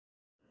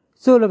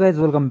So hello guys,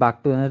 welcome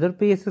back to another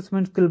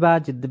pre-assessment skill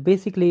badge.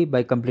 Basically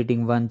by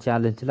completing one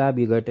challenge lab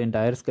you get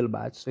entire skill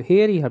badge. So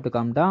here you have to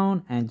come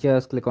down and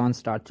just click on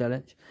start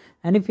challenge.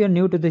 And if you're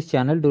new to this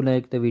channel, do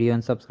like the video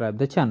and subscribe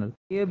the channel.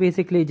 Here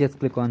basically just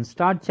click on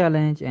start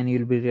challenge and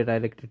you'll be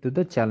redirected to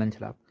the challenge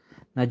lab.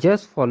 Now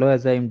just follow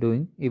as I am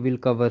doing. It will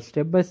cover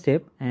step by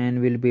step and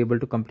we'll be able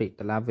to complete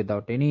the lab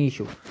without any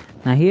issue.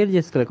 Now here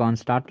just click on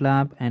start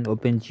lab and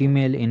open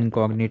Gmail in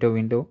incognito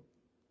window.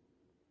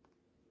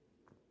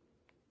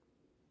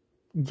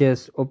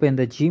 Just open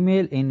the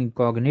Gmail in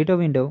incognito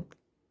window.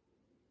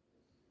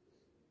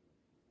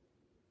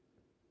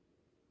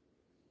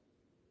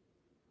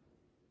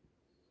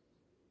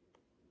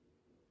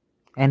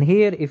 And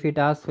here if it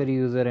asks for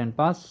user and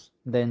pass,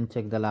 then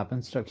check the lab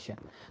instruction.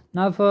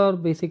 Now for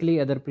basically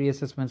other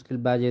pre-assessment skill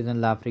badges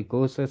and lab free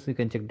courses, you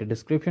can check the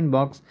description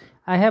box.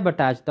 I have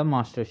attached the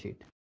master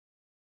sheet.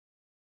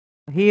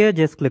 Here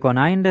just click on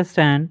I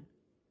understand.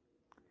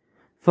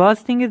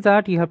 First thing is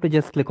that you have to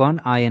just click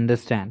on I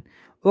understand.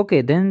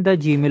 Okay, then the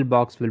Gmail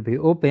box will be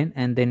open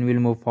and then we'll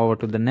move forward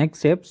to the next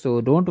step.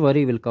 So don't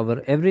worry, we'll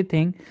cover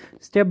everything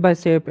step by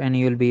step and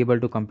you'll be able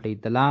to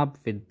complete the lab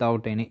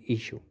without any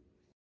issue.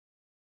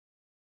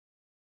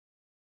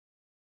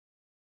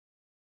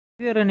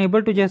 If you are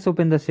unable to just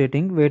open the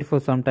setting, wait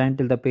for some time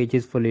till the page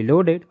is fully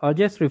loaded or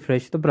just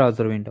refresh the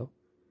browser window.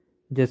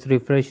 Just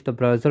refresh the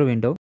browser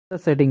window. The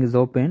setting is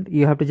opened.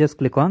 You have to just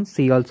click on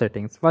see all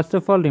settings. First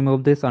of all,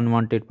 remove this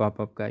unwanted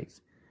pop-up, guys.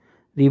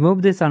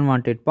 Remove this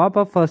unwanted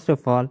pop-up first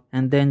of all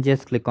and then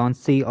just click on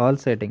see all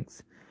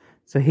settings.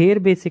 So here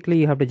basically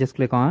you have to just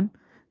click on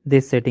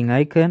this setting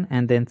icon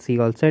and then see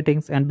all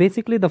settings, and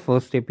basically the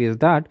first step is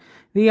that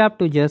we have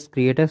to just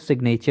create a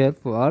signature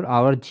for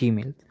our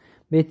Gmail.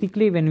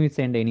 Basically when we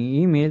send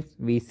any emails,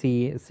 we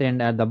see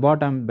send at the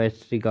bottom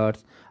best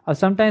regards, or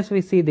sometimes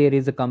we see there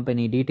is a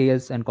company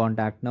details and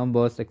contact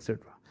numbers, etc.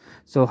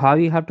 So how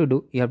you have to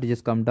do, you have to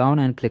just come down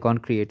and click on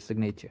create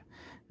signature.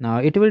 Now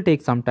it will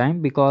take some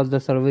time because the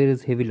server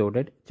is heavy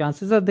loaded.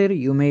 Chances are there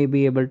you may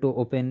be able to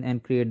open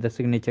and create the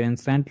signature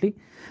instantly,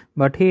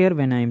 but here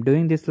when I am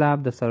doing this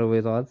lab the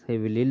server was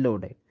heavily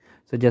loaded.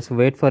 So just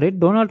wait for it.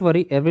 Do not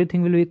worry,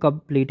 everything will be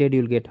completed.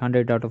 You'll get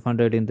 100 out of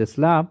 100 in this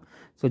lab.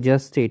 So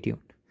just stay tuned.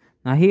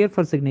 Now here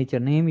for signature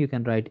name you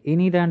can write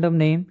any random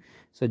name.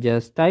 So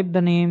just type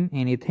the name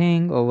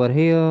anything over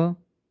here.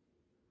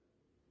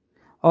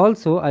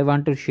 Also, I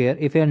want to share,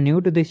 if you are new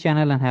to this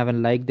channel and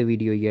haven't liked the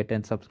video yet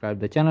and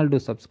subscribed the channel, do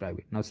subscribe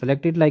it. Now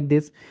select it like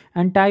this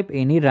and type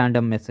any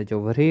random message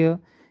over here.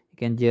 You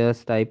can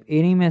just type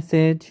any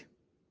message.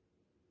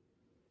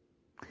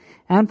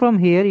 And from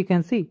here you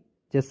can see,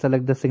 just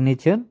select the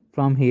signature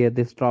from here,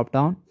 this drop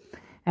down.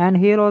 And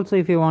here also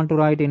if you want to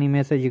write any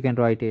message, you can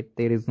write it.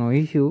 There is no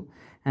issue.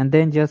 And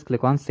then just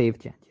click on save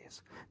changes.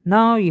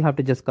 Now you have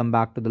to just come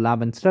back to the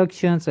lab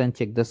instructions and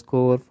check the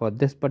score for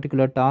this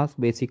particular task,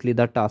 basically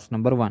the task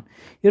number 1.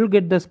 You'll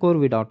get the score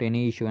without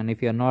any issue, and if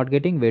you're not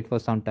getting, wait for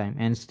some time,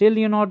 and still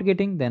you're not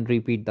getting, then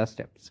repeat the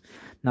steps.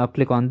 Now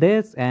click on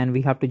this and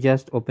we have to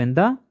just open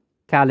the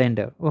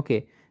calendar.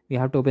 Okay, we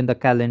have to open the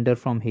calendar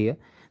from here.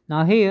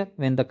 Now here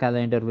when the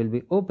calendar will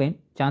be open,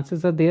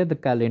 chances are there the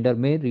calendar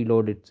may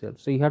reload itself.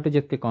 So you have to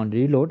just click on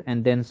reload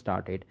and then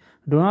start it.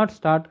 Do not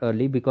start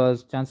early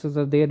because chances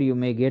are there you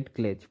may get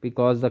glitch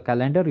because the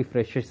calendar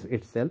refreshes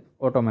itself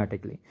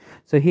automatically.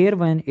 So here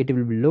when it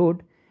will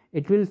load,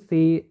 it will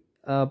say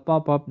a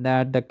pop-up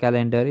that the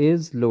calendar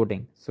is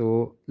loading.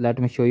 So let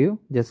me show you.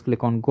 Just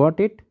click on got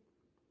it.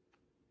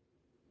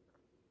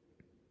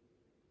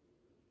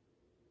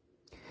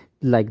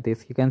 Like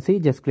this, you can see,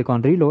 just click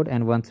on reload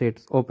and once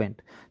it's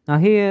opened. Now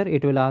here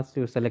it will ask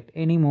you to select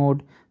any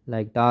mode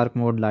like dark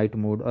mode, light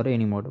mode, or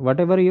any mode,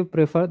 whatever you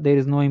prefer. There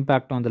is no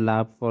impact on the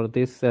lab for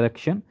this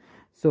selection.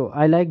 So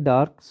I like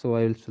dark, so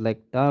I will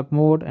select dark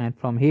mode, and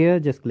from here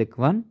just click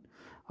one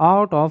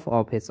out of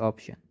office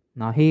option.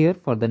 Now here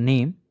for the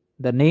name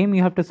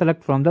you have to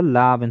select from the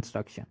lab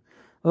instruction.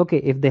 Okay,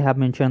 if they have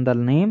mentioned the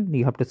name,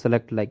 you have to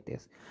select like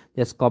this.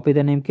 Just copy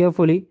the name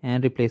carefully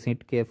and replace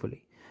it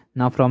carefully.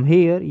 Now from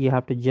here you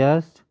have to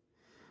just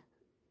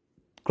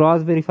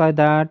cross verify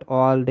that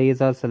all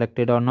days are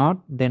selected or not,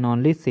 then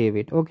only save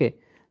it. Okay,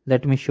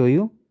 let me show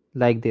you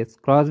like this.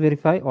 Cross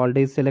verify all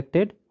days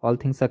selected, all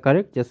things are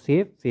correct, just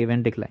save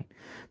and decline.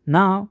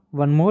 Now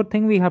one more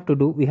thing we have to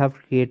do, we have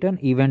to create an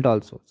event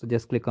also. So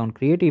just click on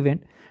create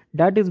event.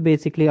 That is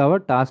basically our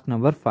task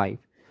number 5.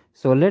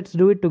 So let's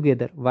do it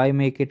together. Why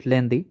make it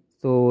lengthy?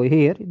 So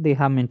here they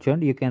have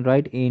mentioned you can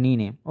write any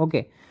name.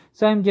 Okay,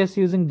 so I'm just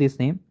using this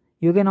name.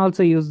 You can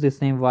also use this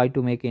name. Why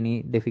to make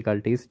any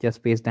difficulties?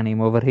 Just paste the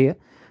name over here.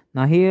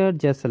 Now here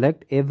just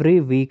select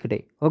every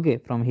weekday. Okay,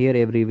 from here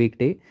every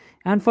weekday.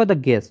 And for the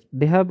guest,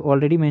 they have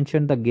already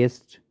mentioned the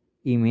guest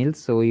emails.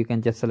 So you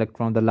can just select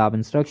from the lab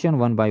instruction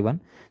one by one.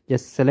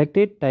 Just select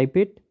it, type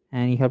it,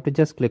 and you have to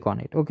just click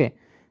on it. Okay,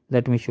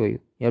 let me show you.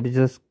 You have to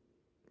just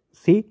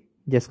see,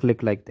 just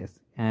click like this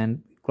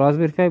and cross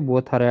verify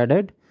both are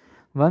added.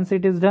 Once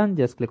it is done,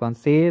 just click on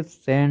save,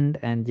 send,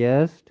 and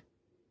just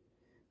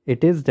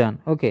it is done.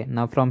 Okay,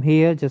 now from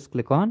here just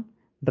click on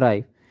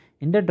drive.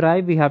 In the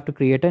drive, we have to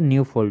create a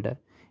new folder.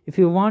 If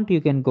you want,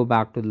 you can go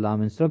back to the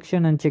lab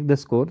instruction and check the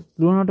score.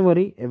 Do not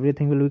worry,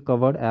 everything will be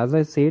covered. As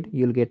I said,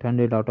 you'll get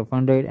 100 out of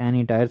 100 and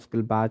entire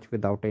skill batch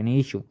without any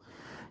issue.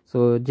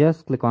 So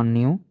just click on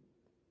new.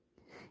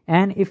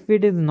 And if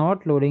it is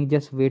not loading,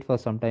 just wait for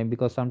some time,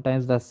 because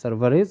sometimes the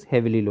server is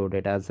heavily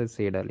loaded, as I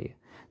said earlier.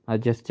 Now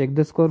just check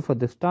the score for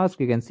this task.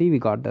 You can see we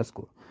got the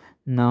score.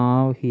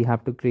 Now we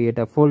have to create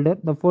a folder.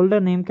 The folder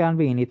name can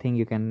be anything.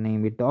 You can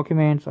name it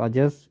documents or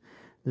just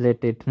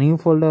let it new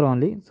folder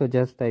only. So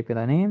just type in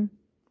a name.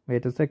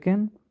 Wait a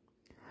second.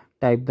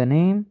 Type the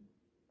name.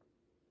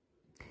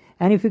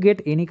 And if you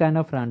get any kind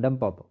of random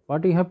pop-up,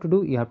 what you have to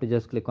do, you have to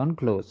just click on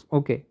close.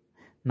 Okay.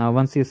 Now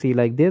once you see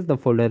like this, the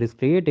folder is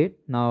created.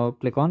 Now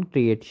click on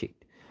create sheet.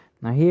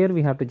 Now here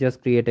we have to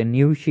just create a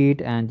new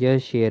sheet and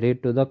just share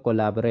it to the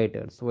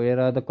collaborators. Where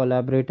are the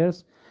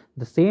collaborators?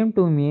 The same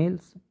two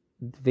mails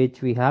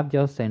which we have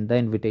just sent the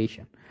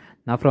invitation.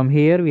 Now from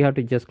here we have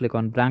to just click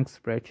on blank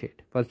spreadsheet.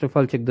 First of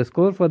all, check the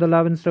score for the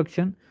lab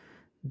instruction.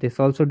 This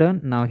also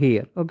done. Now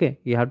here, okay,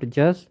 you have to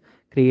just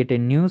create a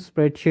new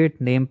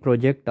spreadsheet, name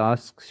project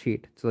task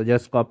sheet. So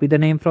just copy the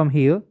name from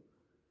here.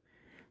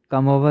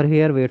 Come over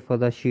here, wait for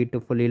the sheet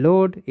to fully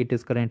load. It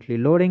is currently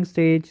loading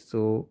stage.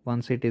 So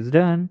once it is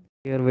done,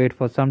 here wait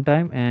for some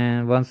time,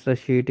 and once the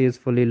sheet is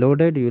fully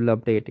loaded, you will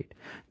update it.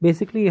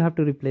 Basically, you have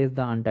to replace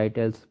the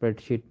untitled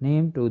spreadsheet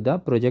name to the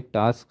project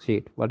task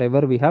sheet,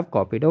 whatever we have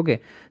copied.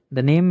 Okay,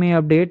 the name may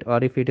update,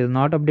 or if it is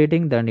not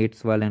updating, then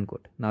it's well and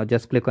good. Now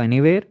just click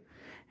anywhere,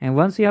 and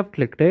once you have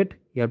clicked it,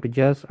 you have to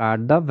just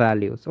add the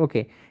values.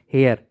 Okay,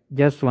 here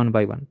just one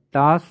by one.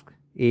 Task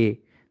A,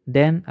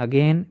 then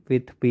again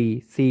with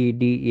B, C,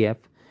 D, E, F,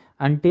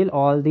 until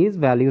all these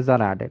values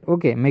are added.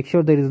 Okay, make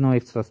sure there is no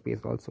extra space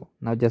also.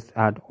 Now just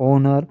add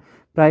owner,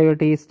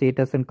 priority,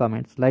 status and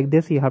comments. Like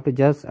this, you have to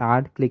just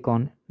add, click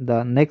on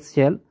the next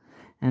cell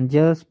and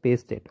just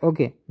paste it.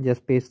 Okay,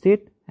 just paste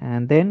it,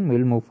 and then we'll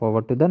move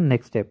forward to the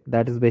next step.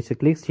 That is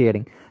basically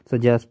sharing. So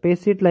just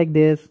paste it like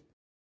this.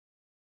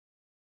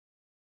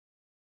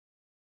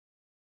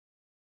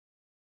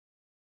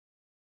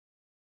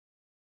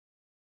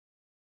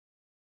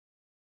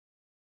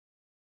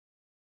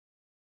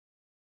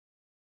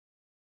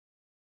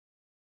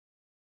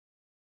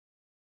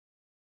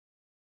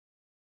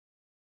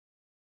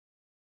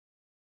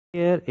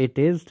 Here it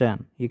is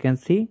done. You can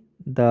see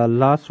the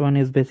last one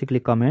is basically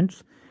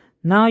comments.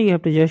 Now you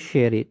have to just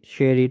share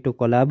it to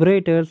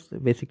collaborators.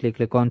 Basically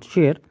click on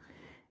share,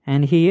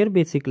 and here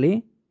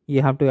basically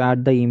you have to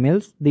add the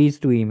emails, these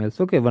two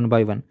emails. Okay, one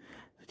by one.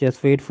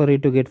 Just wait for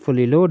it to get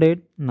fully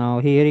loaded. Now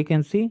here you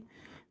can see,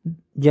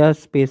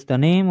 just paste the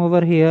name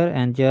over here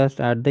and just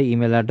add the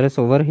email address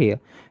over here.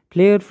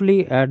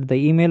 Carefully add the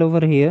email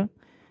over here.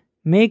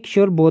 Make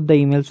sure both the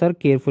emails are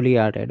carefully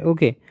added.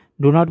 Okay,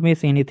 do not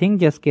miss anything.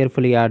 Just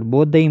carefully add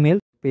both the emails.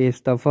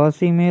 Paste the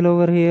first email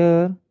over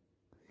here,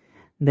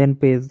 then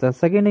paste the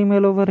second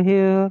email over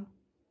here,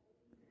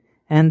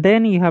 and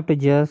then you have to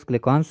just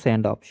click on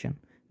send option.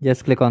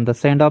 Just click on the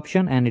send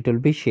option and it will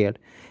be shared.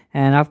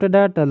 And after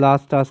that, the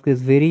last task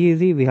is very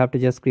easy. We have to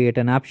just create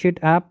an app sheet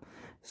app.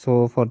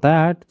 So for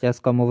that,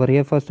 just come over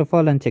here first of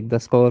all and check the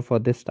score for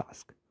this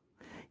task.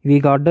 We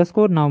got the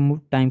score.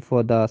 Now time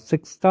for the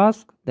sixth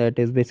task. That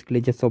is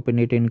basically just open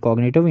it in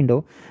incognito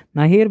window.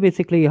 Now here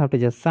basically you have to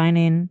just sign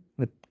in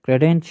with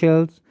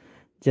credentials.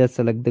 Just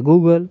select the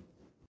Google.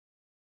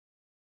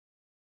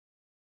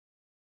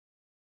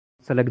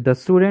 Select the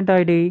student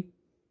ID.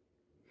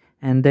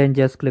 And then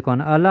just click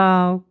on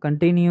allow,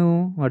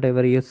 continue,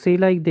 whatever you see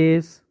like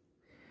this.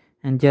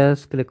 And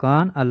just click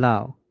on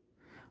allow.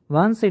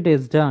 Once it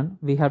is done,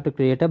 we have to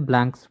create a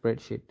blank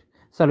spreadsheet.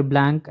 Sorry,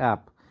 blank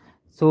app.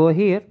 So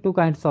here two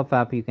kinds of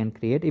app you can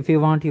create. If you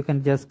want, you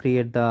can just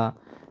create the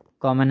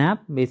common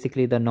app,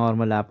 basically the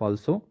normal app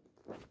also.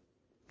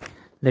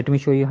 Let me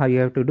show you how you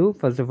have to do.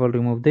 First of all,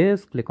 remove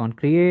this, click on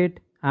create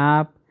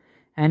app,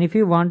 and if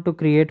you want to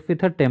create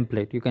with a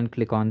template, you can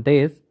click on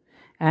this.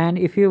 And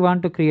if you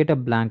want to create a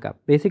blank app,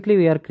 basically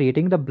we are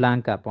creating the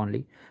blank app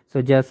only.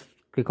 So just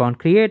click on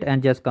create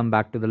and just come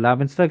back to the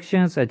lab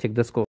instructions and check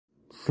the score.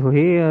 So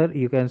here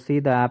you can see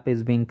the app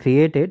is being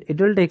created. It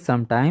will take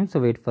some time,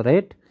 so wait for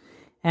it.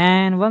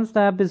 And once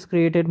the app is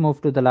created,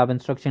 move to the lab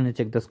instruction and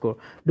check the score.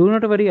 Do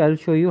not worry, I'll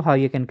show you how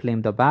you can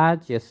claim the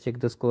badge. Just check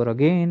the score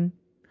again.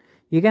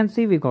 You can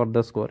see we got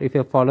the score. If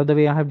you follow the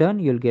way I have done,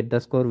 you'll get the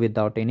score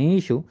without any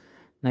issue.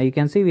 Now you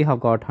can see we have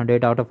got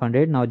 100 out of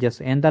 100. Now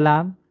just end the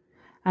lab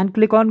and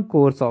click on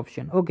course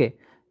option. Okay,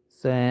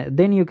 so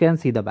then you can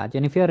see the badge.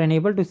 And if you are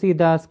unable to see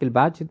the skill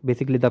badge,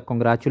 basically the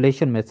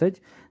congratulations message,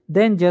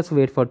 then just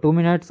wait for 2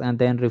 minutes and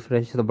then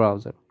refresh the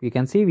browser. You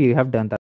can see we have done that.